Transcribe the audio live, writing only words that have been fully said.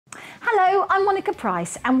Hello, I'm Monica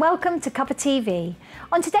Price and welcome to Cuppa TV.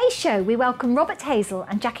 On today's show we welcome Robert, Hazel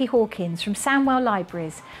and Jackie Hawkins from Sandwell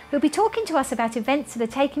Libraries, who'll be talking to us about events that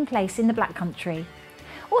are taking place in the Black Country.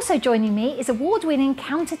 Also joining me is award-winning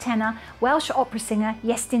countertenor Welsh opera singer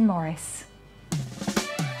Iestyn Morris.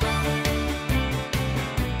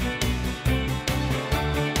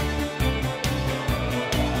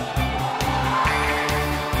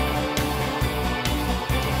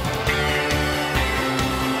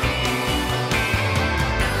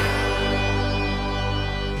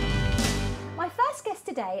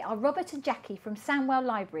 Today are Robert and Jackie from Sandwell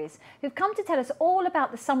Libraries, who've come to tell us all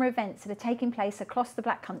about the summer events that are taking place across the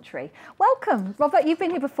Black Country. Welcome, Robert. You've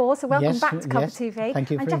been here before, so welcome back to Cuppa TV.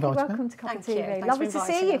 Thank you for and Jackie, inviting welcome me. to Cuppa Thank TV. you. Lovely to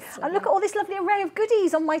see you. And look at all this lovely array of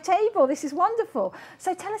goodies on my table. This is wonderful.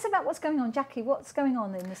 So tell us about what's going on, Jackie. What's going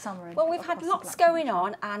on in the summer? Well, we've had lots going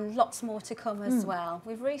on and lots more to come as well.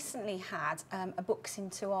 We've recently had a Books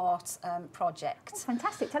into Art project. Oh,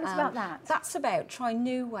 fantastic. Tell us about that. That's about trying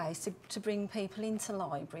new ways to bring people into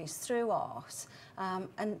libraries through art.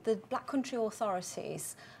 And the Black Country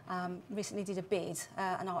authorities recently did a bid,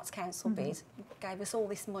 an Arts Council bid, gave us all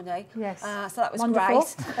this money. Yes. So that was wonderful.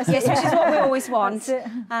 Great. Yes, which is what we always want.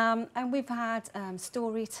 And we've had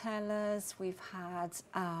storytellers, we've had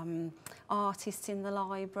artists in the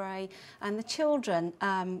library, and the children,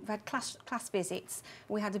 we've had class visits.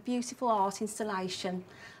 We had a beautiful art installation.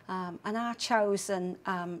 And our chosen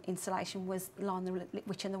installation was Lion the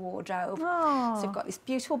Witch and the Wardrobe. Oh. So we've got this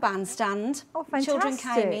beautiful bandstand. Oh, fantastic. Children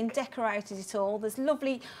came in, decorated it all. There's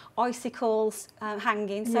lovely icicles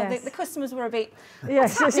hanging. So Yes. the customers were a bit,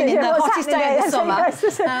 Yes, what's happening in the what's hottest happening day of the there? summer?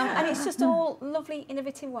 Yes. And it's just all lovely,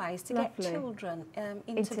 innovative ways to Lovely. get children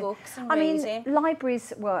into books and I reading. mean,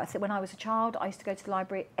 libraries were, when I was a child, I used to go to the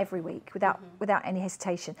library every week without any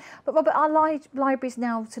hesitation. But Robert, are libraries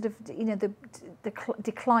now sort of, you know, the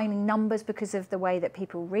declining numbers because of the way that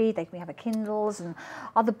people read? We have Kindles and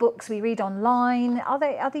other books we read online. Are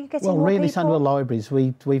they getting more really, people? Sandwell Libraries,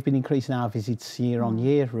 we've been increasing our visits year on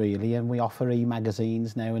year, really, and we offer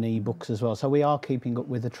e-magazines now and e-books as well. So we are keeping up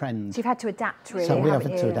with the trends. So you've had to adapt, really. So we have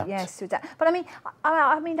haven't to you? adapt. Yes, to adapt. But I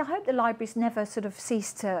mean, I hope the libraries never sort of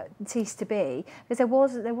cease to be, because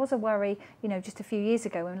there was a worry, you know, just a few years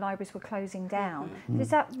ago when libraries were closing down. Does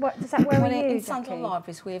that worry you, In Jackie? Sandwell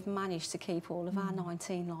Libraries, we've managed to keep all of our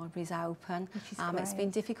 19 libraries open. Which is it's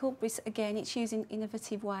been difficult, but again, it's using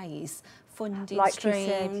innovative ways, funding like streams, you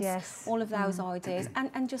said, yes. all of those ideas,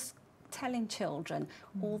 and just telling children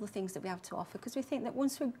all the things that we have to offer, because we think that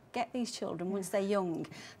once we get these children, once they're young,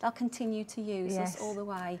 they'll continue to use us all the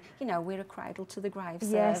way. You know, we're a cradle to the grave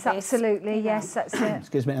service. Yes, absolutely. You know. Yes, that's it.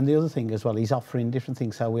 Excuse me. And the other thing as well, he's offering different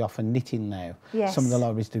things. So we offer knitting now. Yes. Some of the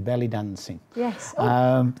libraries do belly dancing. Yes.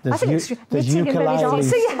 There's knitting and belly ukuleles.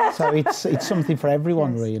 dancing, yeah. So it's something for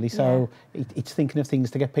everyone, really. So it's thinking of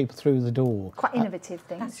things to get people through the door. Quite innovative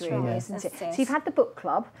things, That's really, right. isn't it? That's So you've had the book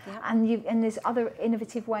club, and there's other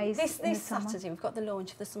innovative ways. This Saturday we've got the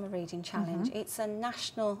launch of the Summer Reading Challenge. It's a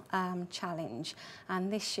national challenge,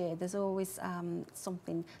 and this year there's always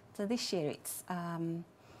something. So this year it's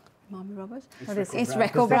remind me, Robert? It's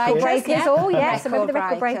record breakers. Yeah. Oh yes, some of the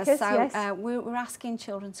record breakers. So Yes. we're asking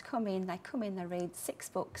children to come in. They come in, they read 6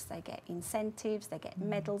 books, they get incentives, they get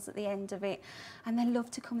medals at the end of it, and they love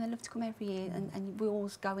to come. They love to come every year, and we're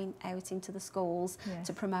always going out into the schools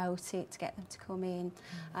to promote it, to get them to come in.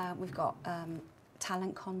 We've got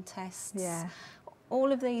talent contests. Yeah.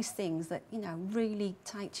 All of these things that, you know, really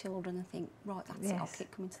take children and think, right, that's it, I'll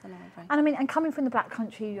keep coming to the library. And I mean, and coming from the Black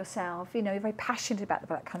Country yourself, you know, you're very passionate about the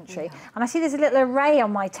Black Country. And I see there's a little array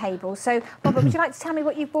on my table. So, Robert, would you like to tell me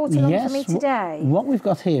what you've brought along for me today? What we've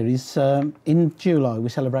got here is, in July, we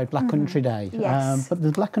celebrate Black Country Day. Yes. But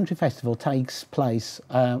the Black Country Festival takes place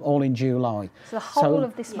all in July. So the whole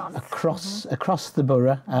of this month. Across the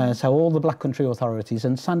borough. So all the Black Country authorities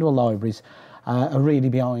and Sandwell Libraries are really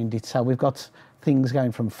behind it. So we've got things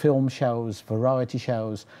going from film shows, variety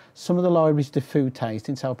shows. Some of the libraries do food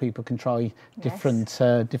tasting, so people can try different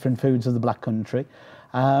foods of the Black Country.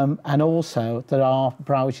 And also there are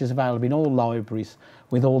brochures available in all libraries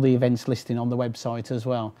with all the events listing on the website as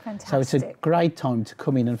well. Fantastic. So it's a great time to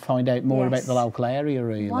come in and find out more about the local area,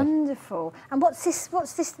 really. Wonderful. And what's this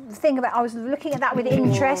thing about? I was looking at that with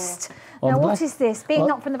interest. Well, now, what is this? Being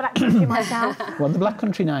not from the Black Country myself. Well, the Black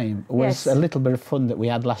Country name was a little bit of fun that we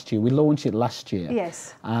had last year. We launched it last year.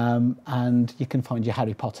 Yes. And you can find your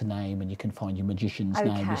Harry Potter name and you can find your magician's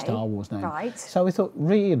name, your Star Wars name. Right. So we thought,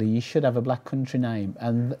 really, you should have a Black Country name.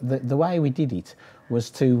 And the way we did it was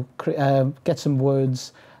to get some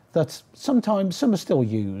words that sometimes some are still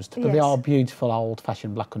used, but they are beautiful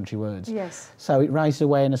old-fashioned Black Country words. Yes. So it raised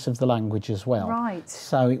awareness of the language as well. Right.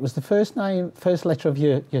 So it was the first letter of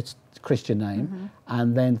your Christian name,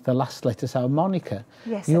 and then the last letter. So Monica.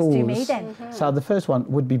 Yes, let's do me then. So the first one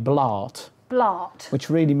would be Blart. Blart. Which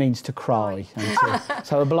really means to cry.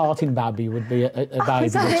 So a blarting baby would be a baby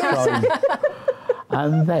that's crying.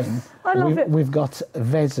 And then we've got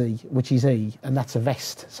Vezi, which is E, and that's a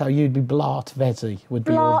vest. So you'd be Blart Vezi, would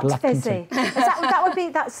be your Black Country.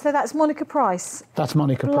 That's Monica Price. That's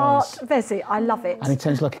Monica Price. Blart Vezi, I love it. And it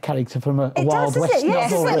sounds like a character from a it Wild does, West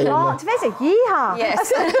yes. novel, really. Blart Vezi, yeehaw. Yes.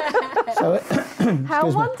 So, how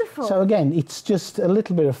wonderful. So again, it's just a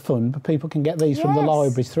little bit of fun, but people can get these from the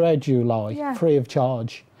libraries throughout July, free of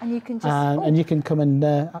charge. And you can just... and you can come and,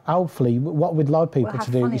 hopefully, what we'd like people to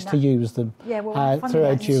do is to use them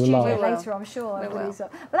throughout July. Later, I'm sure. Well,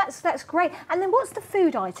 that's great. And then what's the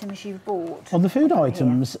food items you've bought? Well, the food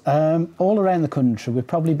items, all around the country, we're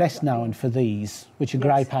probably best known for these, which are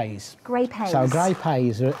grey pays. Grey pays. So grey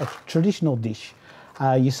pays are a traditional dish.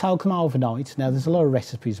 You soak them overnight. Now, there's a lot of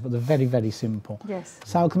recipes, but they're very, very simple. Yes.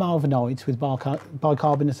 Soak them overnight with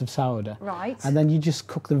bicarbonate of soda. Right. And then you just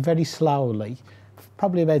cook them very slowly,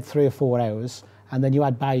 probably about 3 or 4 hours, and then you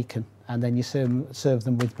add bacon, and then you serve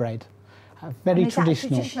them with bread. Very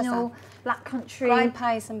traditional. Black Country. Grey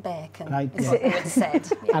pays and bacon, is yeah. what we said.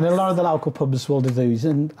 Yes. And a lot of the local pubs will do these,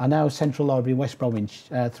 and I know Central Library in West Bromwich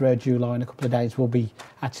throughout July in a couple of days will be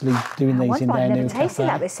actually doing these in their new cafe. I've never tasted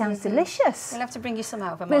that. This sounds delicious. We'll have to bring you some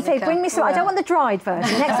over, We'll Monica. say, bring me some. I don't want the dried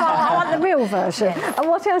version. Next time I want the real version. And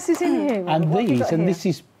what else is in here? And this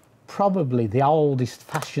is probably the oldest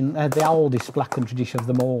Black Country dish of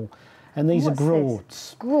them all. And these are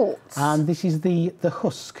groats. Groats. And this is the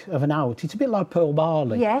husk of an oat. It's a bit like pearl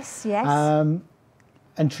barley. Yes, yes.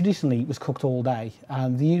 And traditionally it was cooked all day.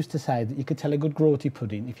 And they used to say that you could tell a good groaty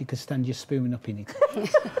pudding if you could stand your spoon up in it.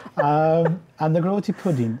 And the groaty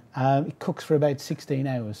pudding, it cooks for about 16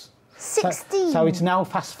 hours. 16. So it's now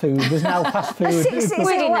fast food. There's now fast food.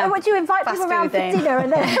 What do you invite people around for dinner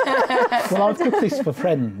and then? Well, I've cooked this for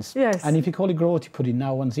friends. Yes. And if you call it groaty pudding,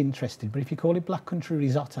 no one's interested. But if you call it Black Country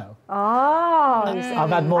risotto, I've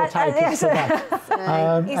had more takers to that.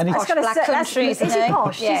 And it's Black Country, is he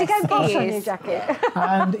posh? Does he go posh on your jacket?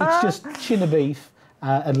 And it's just chin of beef,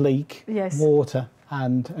 a leek, water,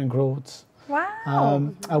 and groats.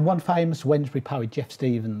 Wow. One famous Wednesbury poet, Jeff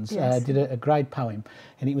Stevens, did a great poem,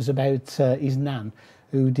 and it was about his nan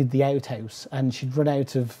who did the outhouse, and she'd run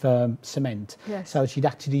out of cement, so she'd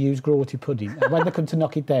actually use groaty pudding. And when they come to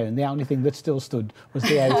knock it down, the only thing that still stood was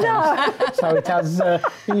the outhouse. So it has,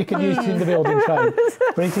 you can use it in the building trade,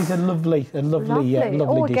 but it is a lovely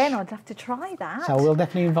Oh, dish. again, I'd have to try that. So we'll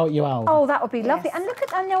definitely invite you out. Oh, that would be lovely. And look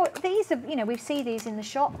at, I know these are, we see these in the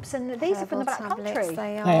shops, and these are from the Black Country.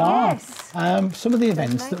 They are. They are. Yes. Some of the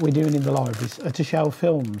events that we're doing in the libraries are to show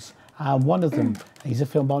films. One of them is a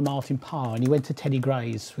film by Martin Parr, and he went to Teddy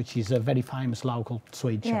Gray's, which is a very famous local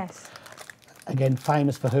Swede shop. Yes. Again,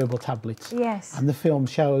 famous for herbal tablets. Yes. And the film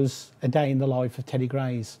shows a day in the life of Teddy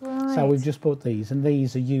Gray's. Right. So we've just bought these, and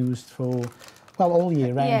these are used for, well, all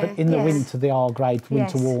year round, but in the winter they are great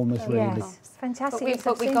winter warmers, really. Yes. Fantastic.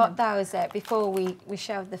 But we got those before we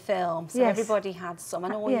showed the film, so everybody had some,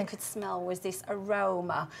 and all you could smell was this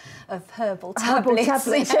aroma of herbal tablets.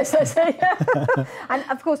 Yes. And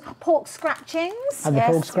of course, pork scratchings. And the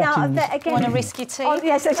pork scratchings. Now, again, Want to risk your teeth? Oh,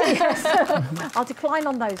 yes. I'll decline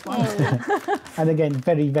on those ones. And again,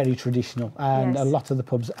 very, very traditional, and a lot of the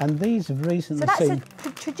pubs. And these have recently seen... So that's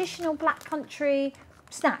a traditional Black Country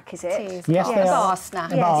snack, is it? Yes, they are. Bar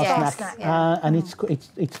snack. A bar snack. And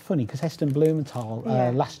it's funny because Iestyn Blumenthal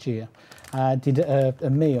last year did a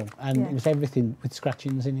meal, and it was everything with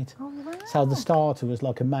scratchings in it. Oh, wow. So the starter was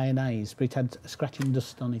like a mayonnaise, but it had scratching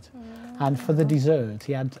dust on it. And for the dessert,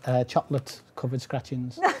 he had chocolate-covered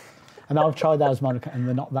scratchings. And I've tried those, Monica, and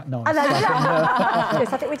they're not that nice.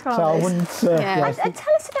 Yes, I think we tried so I wouldn't... and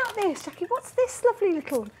tell us about this, Jackie. What's this lovely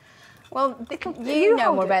little... Well, you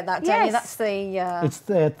know more about that, don't you? That's the... It's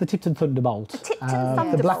the Tipton Thunderbolt. The Tipton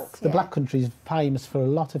Thunderbolt. The Black Country is famous for a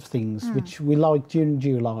lot of things, which we like during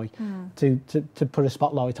July to put a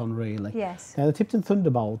spotlight on, really. Yes. Now, the Tipton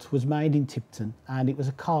Thunderbolt was made in Tipton, and it was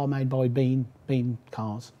a car made by Bean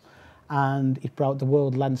Cars, and it broke the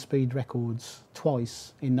world land speed records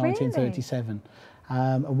twice in 1937.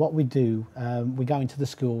 And what we do, we go into the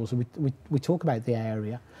schools, and we talk about the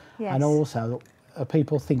area, and also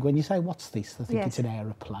people think, when you say, what's this? They think Yes. it's an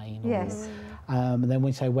aeroplane. Yes. And then when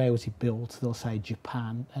you say, where was it built? They'll say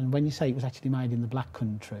Japan. And when you say it was actually made in the Black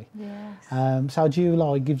Country. Yes. So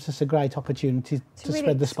July gives us a great opportunity to really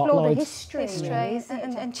spread the explore spotlight. the history,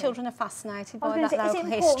 and children are fascinated I was by gonna that say, local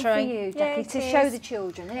is it important history. for you, Jackie, it to show is. the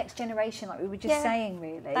children, the next generation, like we were just saying,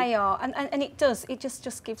 really? They are, and it does. It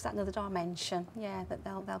just gives that another dimension. Yeah, that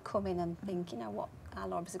they'll come in and think, you know what, our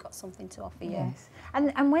libraries have got something to offer you. Yes.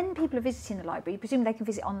 And when people are visiting the library, presume they can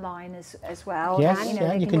visit online as well. Yes, and, yeah,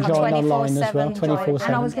 they you can come join online as 24/7, well, enjoy it. 24/7.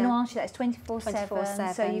 And I was going to Yeah. ask you that, it's 24/7.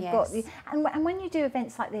 24/7, So you've got the, and when you do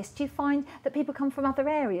events like this, do you find that people come from other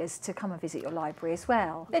areas to come and visit your library as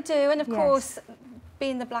well? They do, and of Yes. course,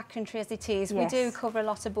 being the Black Country as it is, we Yes. do cover a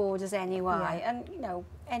lot of borders anyway, Yeah. and you know,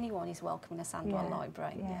 anyone is welcome in a Sandwell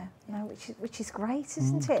library. Yeah. No, which is great,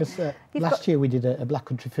 isn't it? Because You've last got- year we did a Black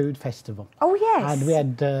Country Food Festival. Oh yes. And we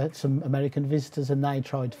had some American visitors, and they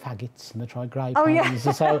tried faggots and they tried grape Oh, yeah. and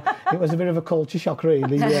so it was a bit of a culture shock,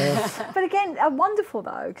 really. But again, wonderful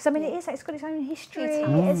though, because I mean, it's got its own history. It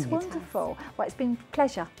It's has. wonderful. Well, it's been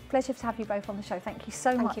pleasure to have you both on the show. Thank you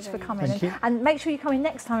so much you for very coming, much. Thank you. and make sure you come in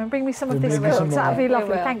next time and bring me some of We'll this bring you some cooked. That'd more. be lovely.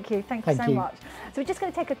 We will. Thank you Thank so you. much. So we're just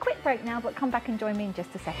going to take a quick break now, but come back and join me in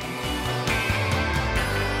just a second.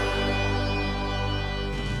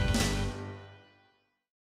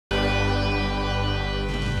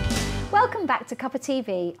 Welcome back to Cuppa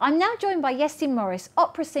TV. I'm now joined by Iestyn Morris,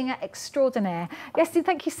 opera singer extraordinaire. Iestyn,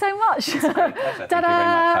 thank you so much. It's a great pleasure.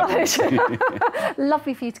 Thank you very much.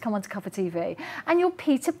 Lovely for you to come on to Cuppa TV. And you're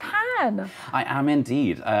Peter Pan. I am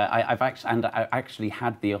indeed. I actually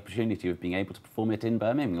had the opportunity of being able to perform it in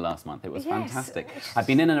Birmingham last month. It was Yes. fantastic. I've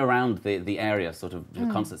been in and around the area, sort of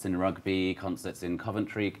concerts in Rugby, concerts in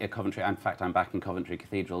Coventry. In fact, I'm back in Coventry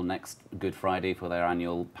Cathedral next Good Friday for their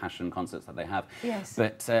annual Passion concerts that they have. Yes.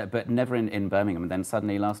 But never in Birmingham. And then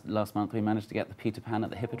suddenly last month we managed to get the Peter Pan at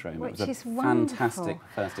the Hippodrome. Which it was is a wonderful. fantastic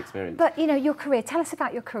first experience. But, you know, your career. Tell us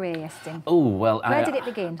about your career, Iestyn. Oh, well... Where did it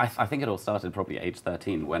begin? I think it all started probably age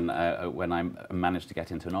 13 when I managed to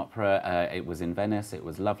get into an opera. It was in Venice. It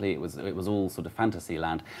was lovely. It was all sort of fantasy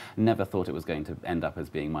land. Never thought it was going to end up as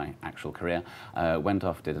being my actual career. Went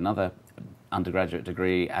off, did another undergraduate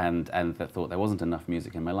degree and thought there wasn't enough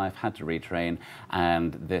music in my life, had to retrain,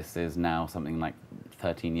 and this is now something like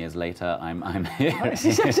 13 years later, I'm here,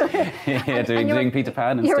 doing Peter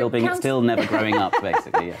Pan and still never growing up,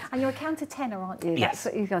 basically. Yes. And you're a countertenor, aren't you? Yes. That's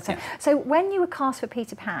what you've got to say. Yeah. So when you were cast for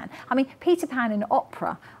Peter Pan, I mean, Peter Pan in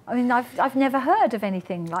opera, I mean, I've never heard of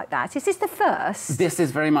anything like that. Is this the first? This is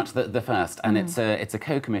very much the first, and it's a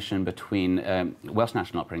co-commission between Welsh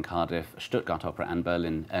National Opera in Cardiff, Stuttgart Opera, and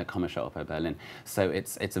Berlin Komische Oper Berlin. So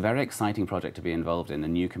it's a very exciting project to be involved in, a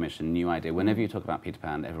new commission, new idea. Whenever you talk about Peter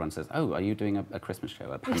Pan, everyone says, "Oh, are you doing a Christmas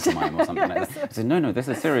show, a pantomime, or something like that?" I said, "No, this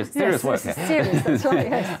is serious work." This is serious. That's right.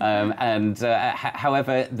 Yes.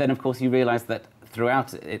 However, then of course you realise that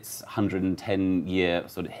throughout its 110-year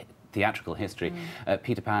sort of theatrical history,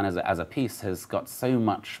 Peter Pan as a piece has got so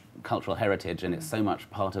much cultural heritage, and it's so much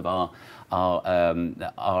part of our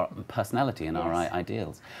personality and our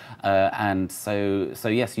ideals. And so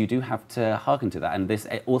yes, you do have to hearken to that. And this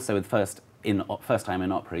also, with first time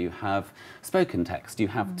in opera, you have spoken text. You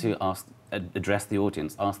have to address the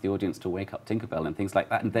audience, ask the audience to wake up Tinkerbell and things like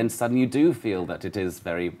that, and then suddenly you do feel that it is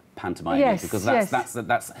very pantomimic, Yes, because yes. that's the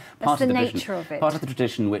part of the nature tradition, of it. part of the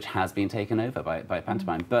tradition which has been taken over by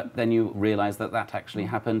pantomime. But then you realise that actually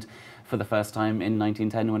happened for the first time in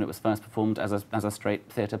 1910 when it was first performed as a straight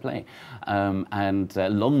theatre play, and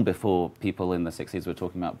long before people in the 60s were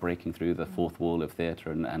talking about breaking through the fourth wall of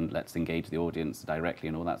theatre and let's engage the audience directly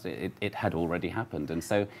and all that. It had already happened, and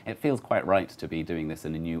so it feels quite right to be doing this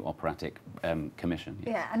in a new operatic commission.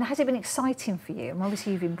 Yes. Yeah, and has it been exciting for you? And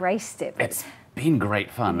obviously you've embraced it. But It's been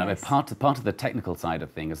great fun. Yes. I mean, part of the technical side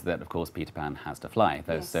of things is that, of course, Peter Pan has to fly.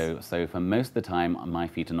 Yes. So for most of the time, my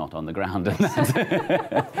feet are not on the ground,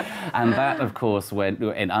 and that, of course, when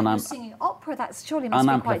you're singing opera, that's surely must be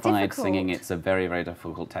quite unamplified difficult. singing, it's a very, very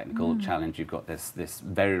difficult technical challenge. You've got this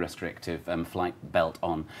very restrictive flight belt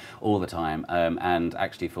on all the time, and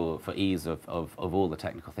actually for ease of all the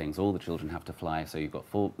technical things, all the children have to fly. So you've got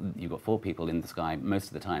four people in the sky most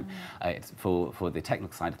of the time. It's for the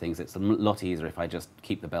technical side of things, it's a lot easier if I just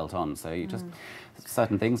keep the belt on. So you just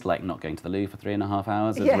certain things like not going to the loo for 3.5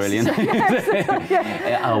 hours is really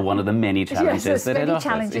are one of the many challenges yes, that many it offers.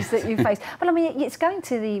 challenges that you face. But I mean, it's going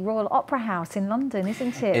to the Royal Opera House House in London,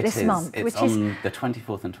 isn't it, It this month? It's on the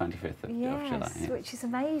 24th and 25th of July. Yes, which is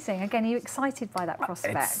amazing. Again, are you excited by that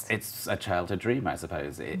prospect? It's a childhood dream, I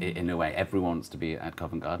suppose, in a way. Everyone wants to be at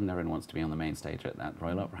Covent Garden, everyone wants to be on the main stage at that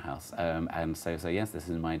Royal Opera House. And so yes, this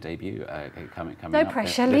is my debut coming no up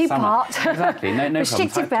pressure, this lead summer. part. Exactly, no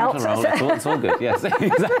Restricted problem. belt. It's all good, yes,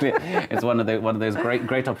 exactly. It's one of those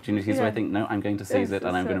great opportunities where I think, no, I'm going to seize it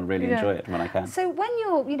and I'm going to really enjoy it when I can. So when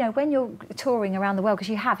you're touring around the world, because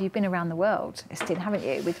you've been around the world, Iestyn, haven't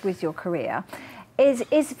you, with your career,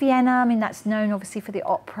 is Vienna, I mean, that's known obviously for the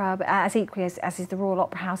opera, but as equally as is the Royal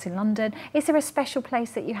Opera House in London. Is there a special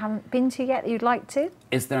place that you haven't been to yet that you'd like to?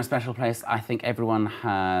 Is there a special place? I think everyone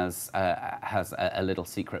has a little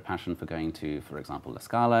secret passion for going to, for example, La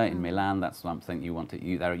Scala in Milan. That's something you want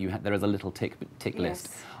to. There is a little tick list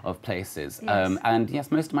of places. Yes. And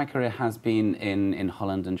yes, most of my career has been in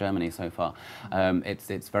Holland and Germany so far.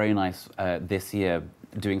 It's very nice this year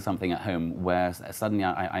doing something at home where suddenly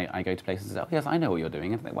I go to places and say, oh yes, I know what you're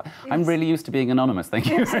doing. And I think, well, I'm really used to being anonymous, thank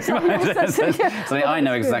you very much. So I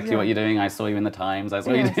know exactly what you're doing. I saw you in the Times. I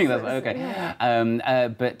saw you doing that. Okay. Yeah.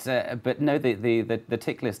 But no, the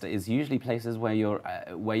tick list is usually places where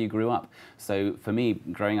you grew up. So for me,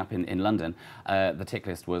 growing up in London, the tick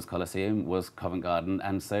list was Colosseum, was Covent Garden,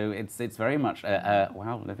 and so it's very much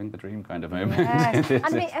wow, living the dream kind of moment. Yes.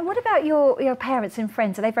 And what about your parents and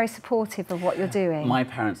friends? Are they very supportive of what you're doing? My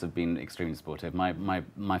parents have been extremely supportive.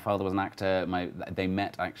 My father was an actor. They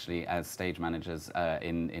met actually as stage managers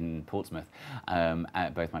in Portsmouth,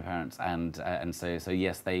 both my parents, and so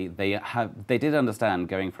yes, they did understand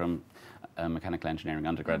going from mechanical engineering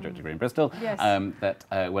undergraduate degree in Bristol, yes.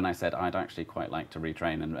 That when I said I'd actually quite like to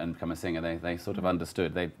retrain and become a singer, they sort of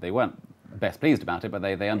understood. They weren't best pleased about it, but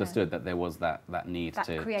they understood that there was that need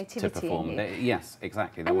to perform. Yes,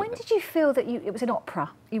 exactly. And when did you feel that it was an opera?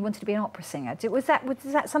 You wanted to be an opera singer? Was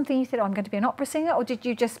that something you thought, oh, I'm going to be an opera singer, or did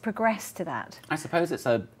you just progress to that? I suppose it's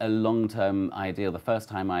a long-term ideal. The first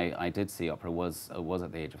time I did see opera was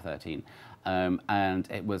at the age of 13, and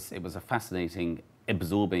it was a fascinating,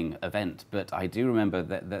 absorbing event. But I do remember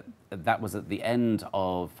that was at the end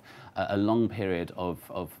of a long period of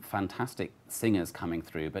fantastic singers coming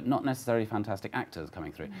through, but not necessarily fantastic actors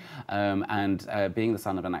coming through. And being the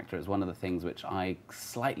son of an actor is one of the things which I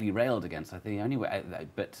slightly railed against. I think the only way,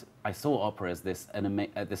 but I saw opera as this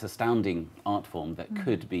astounding art form that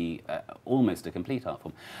could be almost a complete art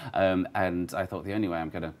form. And I thought the only way I'm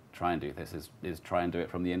going to try and do this is try and do it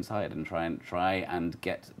from the inside and try and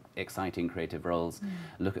get exciting creative roles,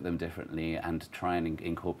 look at them differently, and try and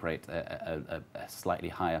incorporate a slightly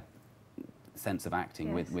higher sense of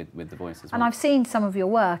acting with the voice as well. And I've seen some of your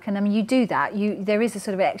work, and I mean, you do that. There is a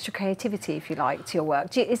sort of extra creativity, if you like, to your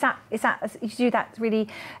work. Is that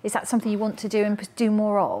something you want to do and do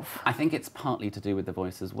more of? I think it's partly to do with the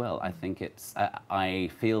voice as well. I think it's.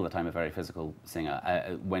 I feel that I'm a very physical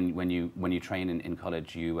singer. When you train in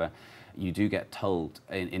college, you do get told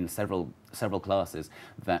in several classes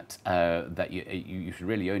that you should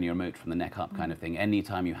really own your emote from the neck up, kind of thing.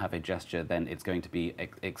 Anytime you have a gesture, then it's going to be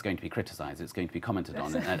criticised, it's going to be commented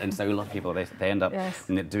on, and so a lot of people they end up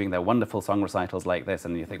doing their wonderful song recitals like this,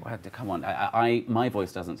 and you think, well, come on, my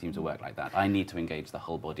voice doesn't seem to work like that. I need to engage the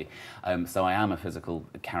whole body, so I am a physical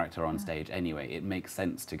character on stage anyway. It makes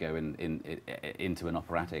sense to go into an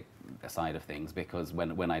operatic side of things, because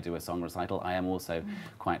when I do a song recital, I am also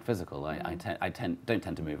quite physical. I don't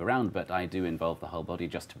tend to move around, but I do involve the whole body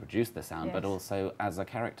just to produce the sound, but also as a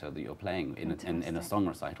character that you're playing in a song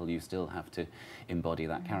recital, you still have to embody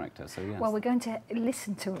that character. So yes. Well, we're going to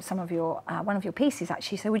listen to some of your one of your pieces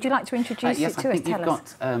actually. So would you like to introduce it to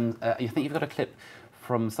us? I think you've got a clip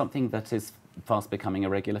from something that is fast becoming a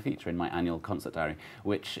regular feature in my annual concert diary,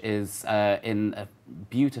 which is in a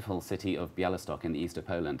beautiful city of Białystok in the east of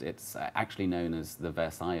Poland. It's actually known as the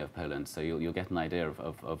Versailles of Poland, so you'll get an idea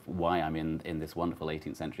of why I'm in this wonderful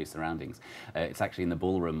 18th century surroundings. It's actually in the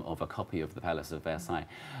ballroom of a copy of the Palace of Versailles.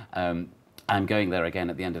 I'm going there again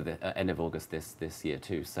at the end of August this year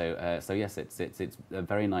too. So yes, it's a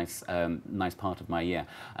very nice part of my year.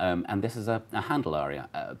 And this is a Handel aria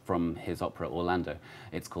from his opera Orlando.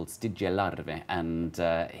 It's called Stygia Larve, and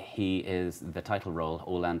he is the title role,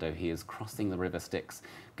 Orlando. He is crossing the river Styx,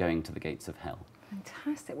 going to the gates of hell.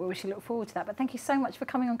 Fantastic. Well, we should look forward to that. But thank you so much for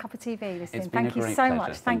coming on Cuppa TV, Iestyn. Thank you so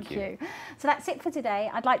much. Thank you. So that's it for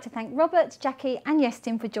today. I'd like to thank Robert, Jackie and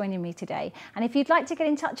Iestyn for joining me today. And if you'd like to get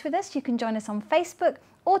in touch with us, you can join us on Facebook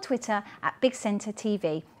or Twitter at Big Centre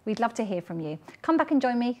TV. We'd love to hear from you. Come back and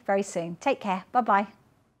join me very soon. Take care. Bye-bye.